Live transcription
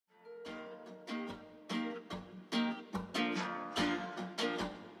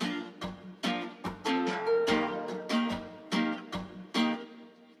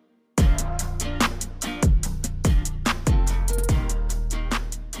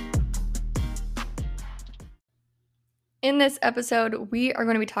In this episode, we are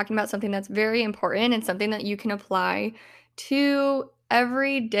going to be talking about something that's very important and something that you can apply to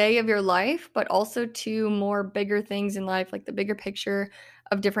every day of your life, but also to more bigger things in life, like the bigger picture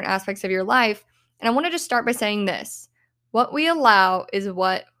of different aspects of your life. And I want to just start by saying this: what we allow is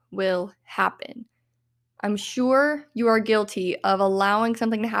what will happen. I'm sure you are guilty of allowing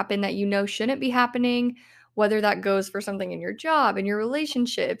something to happen that you know shouldn't be happening, whether that goes for something in your job, in your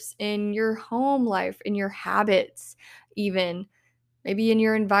relationships, in your home life, in your habits, even maybe in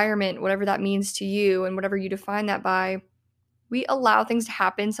your environment, whatever that means to you and whatever you define that by. We allow things to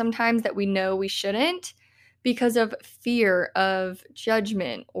happen sometimes that we know we shouldn't because of fear of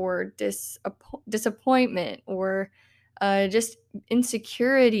judgment or disappointment or just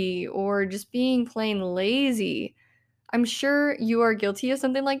insecurity or just being plain lazy. I'm sure you are guilty of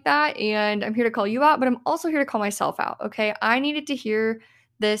something like that, and I'm here to call you out, but I'm also here to call myself out, okay? I needed to hear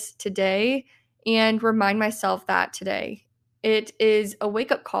this today and remind myself that today. It is a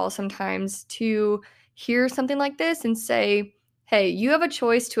wake up call sometimes to hear something like this and say, hey, you have a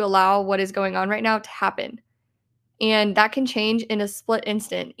choice to allow what is going on right now to happen. And that can change in a split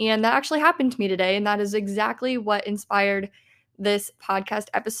instant. And that actually happened to me today. And that is exactly what inspired this podcast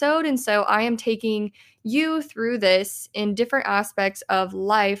episode. And so I am taking you through this in different aspects of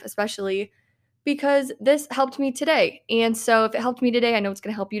life, especially because this helped me today. And so if it helped me today, I know it's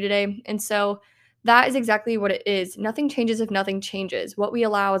going to help you today. And so that is exactly what it is. Nothing changes if nothing changes. What we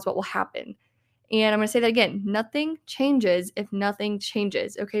allow is what will happen. And I'm going to say that again. Nothing changes if nothing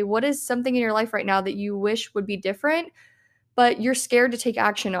changes. Okay, what is something in your life right now that you wish would be different, but you're scared to take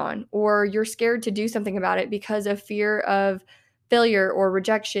action on, or you're scared to do something about it because of fear of failure or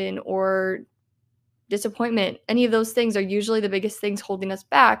rejection or disappointment? Any of those things are usually the biggest things holding us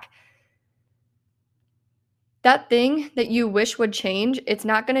back. That thing that you wish would change, it's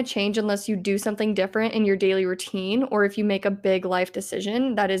not going to change unless you do something different in your daily routine or if you make a big life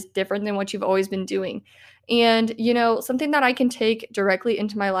decision that is different than what you've always been doing. And, something that I can take directly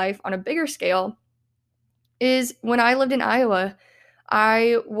into my life on a bigger scale is when I lived in Iowa,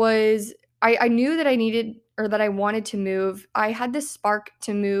 I knew that I needed or that I wanted to move. I had this spark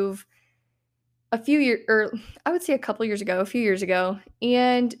to move a few years, or I would say a few years ago.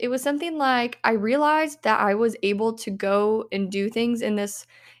 And it was something like I realized that I was able to go and do things in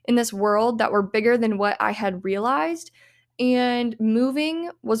this world that were bigger than what I had realized. And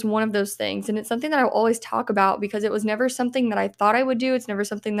moving was one of those things. And it's something that I will always talk about because it was never something that I thought I would do. It's never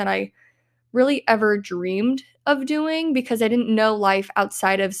something that I really ever dreamed of doing because I didn't know life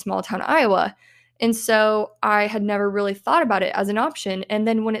outside of small town Iowa. And so I had never really thought about it as an option. And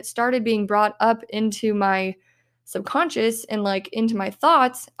then when it started being brought up into my subconscious and like into my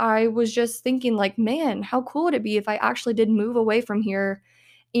thoughts, I was just thinking like, man, how cool would it be if I actually did move away from here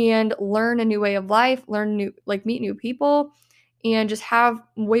and learn a new way of life, learn new, like meet new people, and just have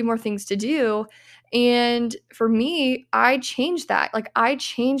way more things to do. And for me, I changed that. Like, I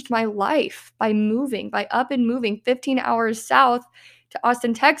changed my life by moving, by up and moving 15 hours south to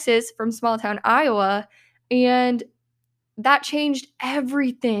Austin, Texas from small town Iowa. And that changed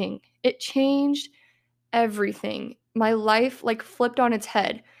everything. It changed everything. My life like flipped on its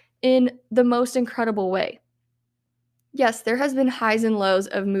head in the most incredible way. Yes, there has been highs and lows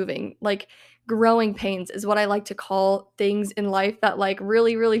of moving, like growing pains is what I like to call things in life that like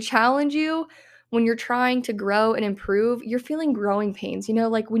really, really challenge you when you're trying to grow and improve. You're feeling growing pains,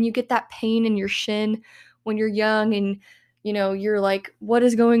 like when you get that pain in your shin when you're young and you're like, what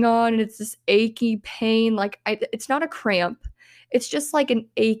is going on? And it's this achy pain. Like it's not a cramp. It's just like an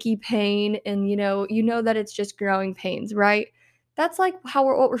achy pain. And you know that it's just growing pains, right? That's like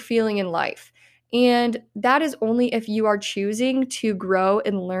what we're feeling in life. And that is only if you are choosing to grow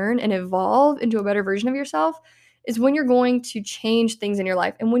and learn and evolve into a better version of yourself, is when you're going to change things in your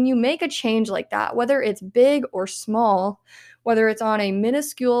life. And when you make a change like that, whether it's big or small, whether it's on a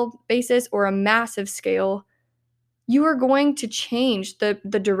minuscule basis or a massive scale, you are going to change the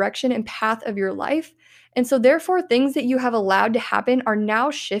direction and path of your life. And so therefore things that you have allowed to happen are now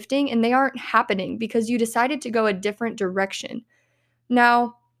shifting and they aren't happening because you decided to go a different direction.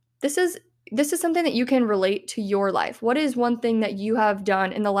 Now, this is this is something that you can relate to your life. What is one thing that you have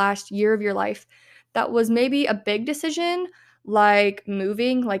done in the last year of your life that was maybe a big decision, like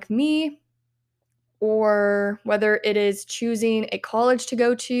moving, like me, or whether it is choosing a college to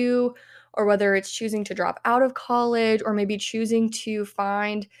go to, or whether it's choosing to drop out of college, or maybe choosing to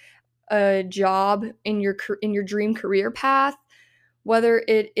find a job in your dream career path, whether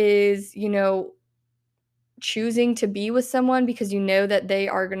it is, choosing to be with someone because you know that they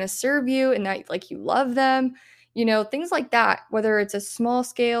are going to serve you and that like you love them. Things like that, whether it's a small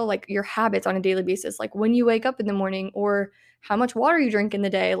scale, like your habits on a daily basis, like when you wake up in the morning or how much water you drink in the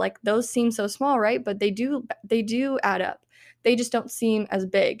day. Like those seem so small, right? But they do add up. They just don't seem as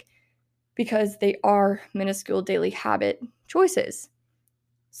big because they are minuscule daily habit choices.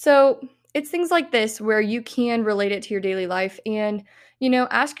 So it's things like this where you can relate it to your daily life and,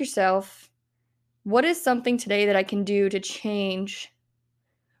 ask yourself, what is something today that I can do to change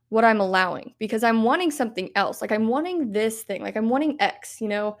what I'm allowing? Because I'm wanting something else. Like I'm wanting this thing, like I'm wanting X,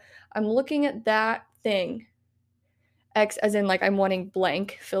 I'm looking at that thing. X as in like I'm wanting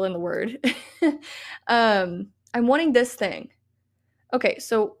blank, fill in the word. I'm wanting this thing. Okay,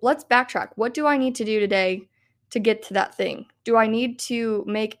 so let's backtrack. What do I need to do today to get to that thing? Do I need to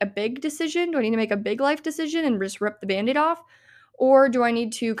make a big decision? Do I need to make a big life decision and just rip the band-aid off? Or do I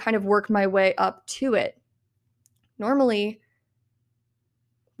need to kind of work my way up to it? Normally,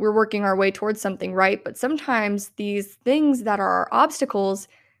 we're working our way towards something, right? But sometimes these things that are our obstacles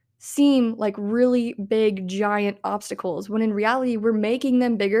seem like really big, giant obstacles, when in reality, we're making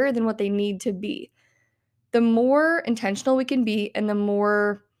them bigger than what they need to be. The more intentional we can be and the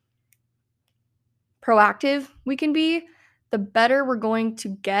more proactive we can be, the better we're going to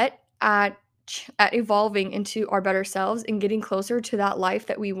get at evolving into our better selves and getting closer to that life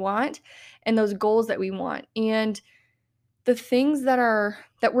that we want and those goals that we want. And the things that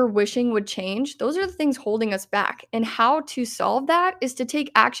we're wishing would change, those are the things holding us back. And how to solve that is to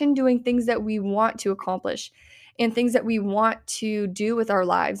take action doing things that we want to accomplish and things that we want to do with our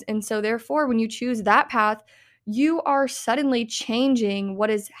lives. And so therefore, when you choose that path, you are suddenly changing what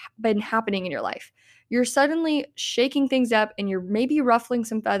has been happening in your life. You're suddenly shaking things up and you're maybe ruffling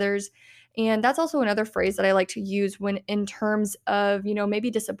some feathers. And that's also another phrase that I like to use when in terms of,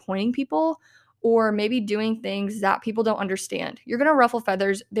 maybe disappointing people or maybe doing things that people don't understand. You're going to ruffle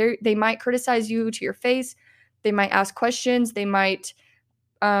feathers. They might criticize you to your face. They might ask questions. They might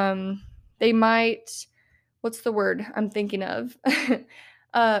what's the word I'm thinking of?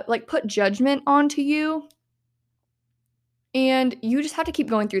 Like put judgment onto you. And you just have to keep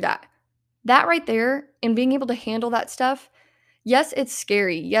going through that. That right there and being able to handle that stuff. Yes, it's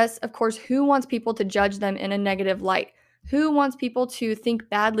scary. Yes, of course, who wants people to judge them in a negative light? Who wants people to think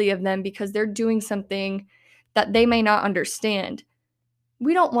badly of them because they're doing something that they may not understand?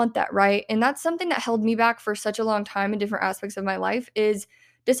 We don't want that, right? And that's something that held me back for such a long time in different aspects of my life is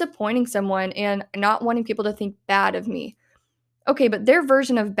disappointing someone and not wanting people to think bad of me. Okay, but their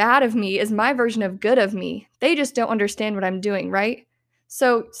version of bad of me is my version of good of me. They just don't understand what I'm doing, right?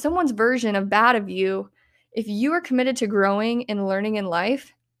 So, someone's version of bad of you, if you are committed to growing and learning in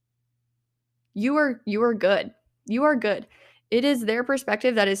life, you are good. You are good. It is their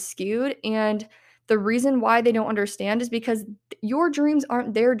perspective that is skewed, and the reason why they don't understand is because your dreams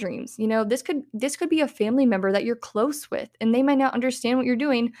aren't their dreams. This could be a family member that you're close with and they might not understand what you're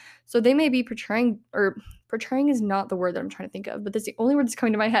doing, so they may be portraying is not the word that I'm trying to think of, but that's the only word that's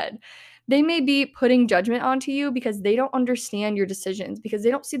coming to my head. They may be putting judgment onto you because they don't understand your decisions, because they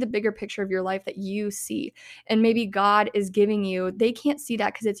don't see the bigger picture of your life that you see. And maybe God is giving you, they can't see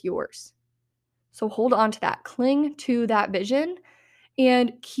that because it's yours. So hold on to that. Cling to that vision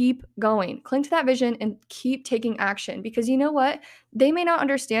and keep going. Cling to that vision and keep taking action, because you know what? They may not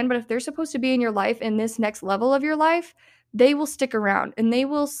understand, but if they're supposed to be in your life in this next level of your life, they will stick around and they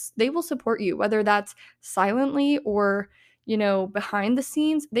will support you, whether that's silently or, behind the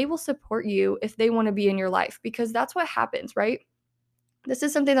scenes. They will support you if they want to be in your life, because that's what happens, right? This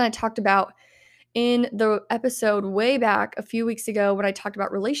is something that I talked about in the episode way back a few weeks ago when I talked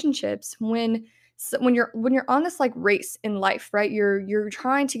about relationships. When you're on this like race in life, right? You're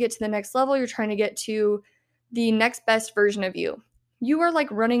trying to get to the next level, you're trying to get to the next best version of you. You are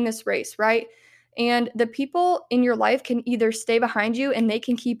like running this race, right? And the people in your life can either stay behind you and they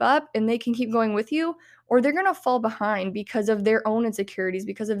can keep up and they can keep going with you, or they're going to fall behind because of their own insecurities,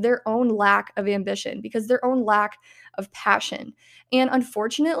 because of their own lack of ambition, because their own lack of passion. And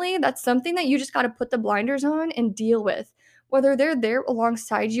unfortunately, that's something that you just got to put the blinders on and deal with. Whether they're there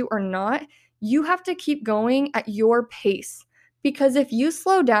alongside you or not, you have to keep going at your pace. Because if you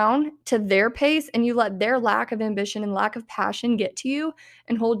slow down to their pace and you let their lack of ambition and lack of passion get to you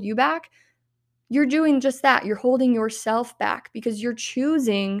and hold you back, you're doing just that. You're holding yourself back because you're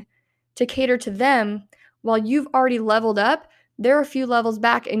choosing to cater to them while you've already leveled up. They're a few levels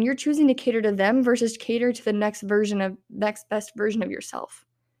back and you're choosing to cater to them versus cater to the next best version of yourself.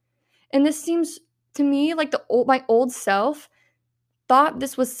 And this seems to me like my old self thought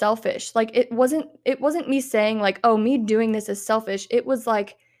this was selfish. Like it wasn't me saying like, "Oh, me doing this is selfish." It was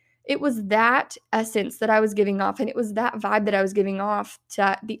like it was that essence that I was giving off, and it was that vibe that I was giving off,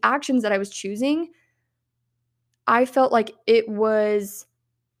 to the actions that I was choosing I felt like it was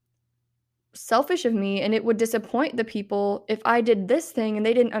selfish of me and it would disappoint the people if I did this thing and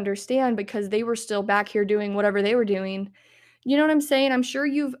they didn't understand because they were still back here doing whatever they were doing. You know what I'm saying? I'm sure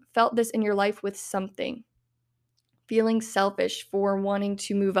you've felt this in your life with something, feeling selfish for wanting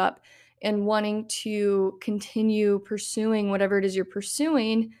to move up and wanting to continue pursuing whatever it is you're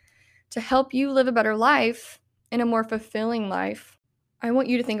pursuing to help you live a better life and a more fulfilling life. I want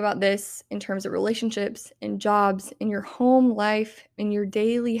you to think about this in terms of relationships and jobs, in your home life, in your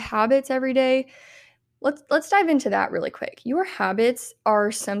daily habits every day. Let's dive into that really quick. Your habits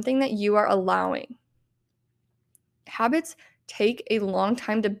are something that you are allowing. Habits take a long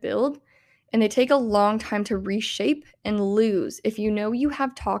time to build and they take a long time to reshape and lose. If you know you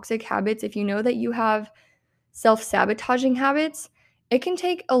have toxic habits, if you know that you have self-sabotaging habits, it can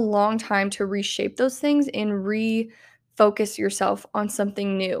take a long time to reshape those things and refocus yourself on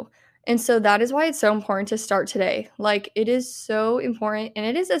something new. And so that is why it's so important to start today. Like, it is so important and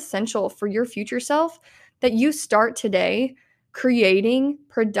it is essential for your future self that you start today creating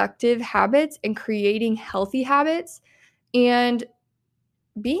productive habits and creating healthy habits. And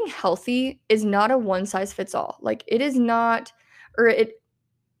being healthy is not a one size fits all. Like, it is not, or it,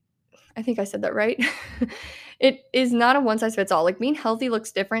 I think I said that right. It is not a one size fits all. Like, being healthy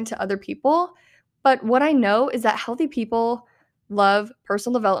looks different to other people. But what I know is that healthy people love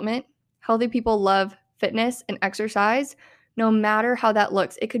personal development. Healthy people love fitness and exercise, no matter how that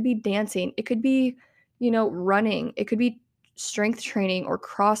looks. It could be dancing, it could be, running, it could be strength training or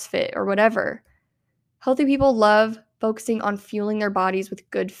CrossFit or whatever. Healthy people love focusing on fueling their bodies with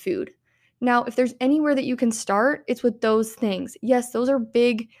good food. Now, if there's anywhere that you can start, it's with those things. Yes, those are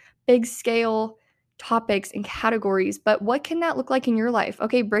big, big scale topics and categories, but what can that look like in your life?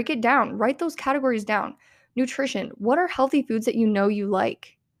 Okay, break it down. Write those categories down. Nutrition. What are healthy foods that you know you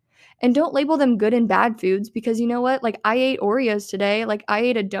like? And don't label them good and bad foods because you know what? Like, I ate Oreos today, like I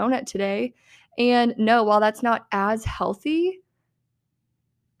ate a donut today. And no, while that's not as healthy,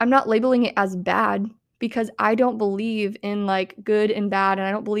 I'm not labeling it as bad because I don't believe in like good and bad, and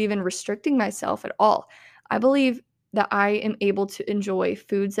I don't believe in restricting myself at all. I believe that I am able to enjoy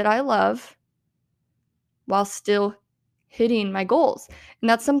foods that I love while still hitting my goals. And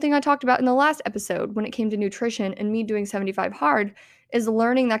that's something I talked about in the last episode when it came to nutrition and me doing 75 hard, is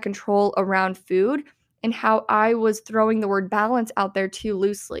learning that control around food and how I was throwing the word balance out there too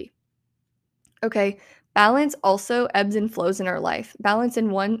loosely. Okay, balance also ebbs and flows in our life. Balance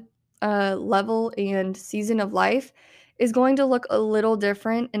in one level and season of life is going to look a little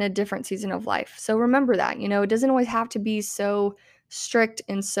different in a different season of life. So remember that, it doesn't always have to be so strict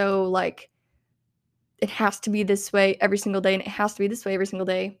and so like it has to be this way every single day and it has to be this way every single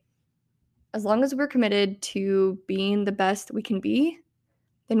day. As long as we're committed to being the best we can be,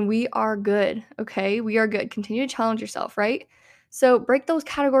 then we are good, okay? We are good. Continue to challenge yourself, right? So break those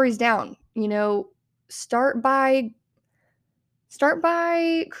categories down. Start by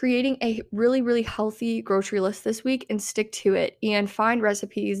creating a really, really healthy grocery list this week and stick to it and find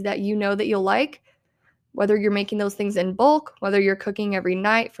recipes that you know that you'll like, whether you're making those things in bulk, whether you're cooking every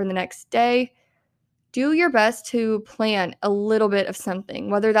night for the next day. Do your best to plan a little bit of something,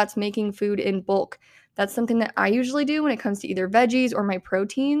 whether that's making food in bulk. That's something that I usually do when it comes to either veggies or my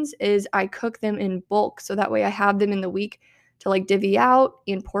proteins is I cook them in bulk. So that way I have them in the week to like divvy out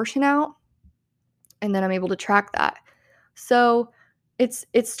and portion out. And then I'm able to track that. So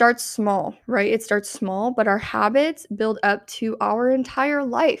it starts small, right? It starts small, but our habits build up to our entire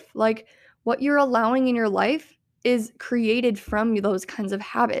life. Like, what you're allowing in your life is created from those kinds of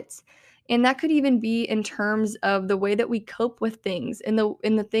habits. And that could even be in terms of the way that we cope with things and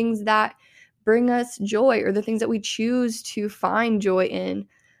the things that bring us joy, or the things that we choose to find joy in,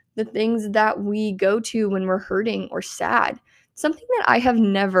 the things that we go to when we're hurting or sad. Something that I have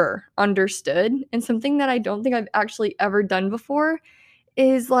never understood and something that I don't think I've actually ever done before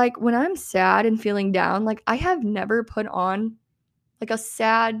is like when I'm sad and feeling down, like I have never put on like a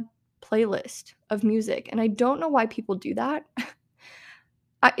sad playlist of music. And I don't know why people do that.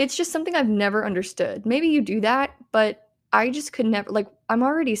 It's just something I've never understood. Maybe you do that, but I just could never, like, I'm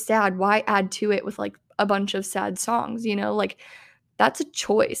already sad. Why add to it with like a bunch of sad songs, Like, that's a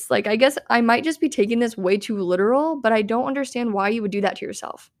choice. Like, I guess I might just be taking this way too literal, but I don't understand why you would do that to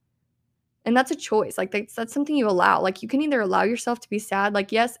yourself. And that's a choice. Like, that's something you allow. Like, you can either allow yourself to be sad.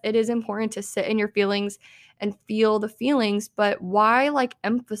 Like, yes, it is important to sit in your feelings and feel the feelings, but why like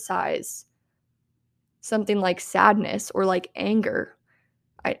emphasize something like sadness or like anger?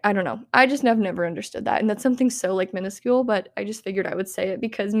 I don't know. I just have never understood that. And that's something so like minuscule, but I just figured I would say it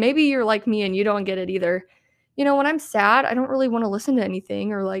because maybe you're like me and you don't get it either. When I'm sad, I don't really want to listen to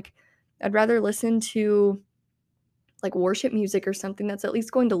anything, or like I'd rather listen to like worship music or something that's at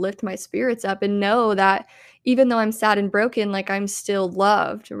least going to lift my spirits up and know that even though I'm sad and broken, like I'm still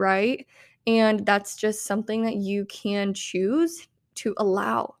loved, right? And that's just something that you can choose to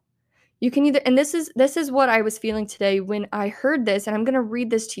allow. You can either, and this is what I was feeling today when I heard this, and I'm going to read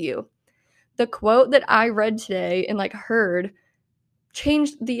this to you. The quote that I read today and like heard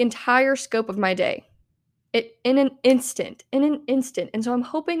changed the entire scope of my day. It in an instant. And so I'm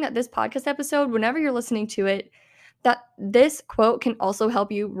hoping that this podcast episode, whenever you're listening to it, that this quote can also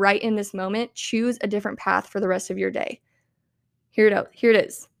help you right in this moment choose a different path for the rest of your day. Here it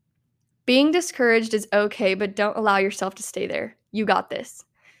is. Being discouraged is okay, but don't allow yourself to stay there. You got this.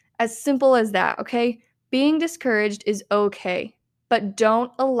 As simple as that, okay? Being discouraged is okay, but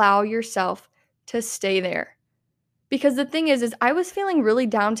don't allow yourself to stay there. Because the thing is I was feeling really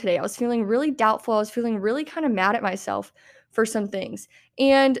down today. I was feeling really doubtful. I was feeling really kind of mad at myself for some things.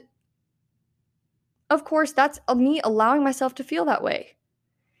 And of course, that's me allowing myself to feel that way.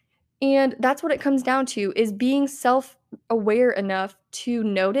 And that's what it comes down to, is being self-aware enough to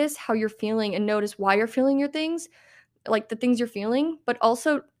notice how you're feeling and notice why you're feeling your things, like the things you're feeling, but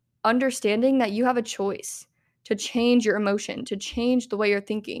also understanding that you have a choice to change your emotion, to change the way you're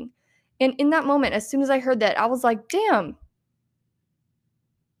thinking. And in that moment, as soon as I heard that, I was like, damn,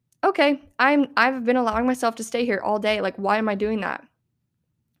 okay, I've been allowing myself to stay here all day. Like, why am I doing that?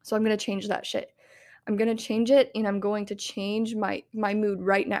 So I'm going to change that shit. I'm going to change it, and I'm going to change my mood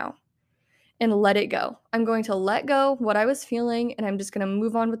right now and let it go. I'm going to let go what I was feeling, and I'm just going to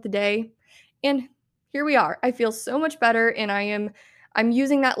move on with the day. And here we are. I feel so much better, and I'm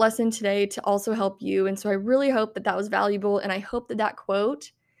using that lesson today to also help you. And so I really hope that was valuable, and I hope that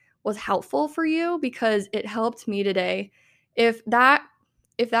quote was helpful for you, because it helped me today. If that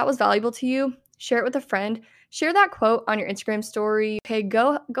was valuable to you, share it with a friend. Share that quote on your Instagram story. Okay,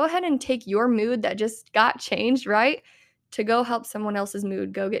 go ahead and take your mood that just got changed, right? To go help someone else's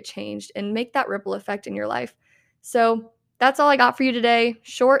mood go get changed and make that ripple effect in your life. So that's all I got for you today.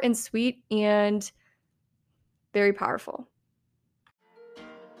 Short and sweet and very powerful.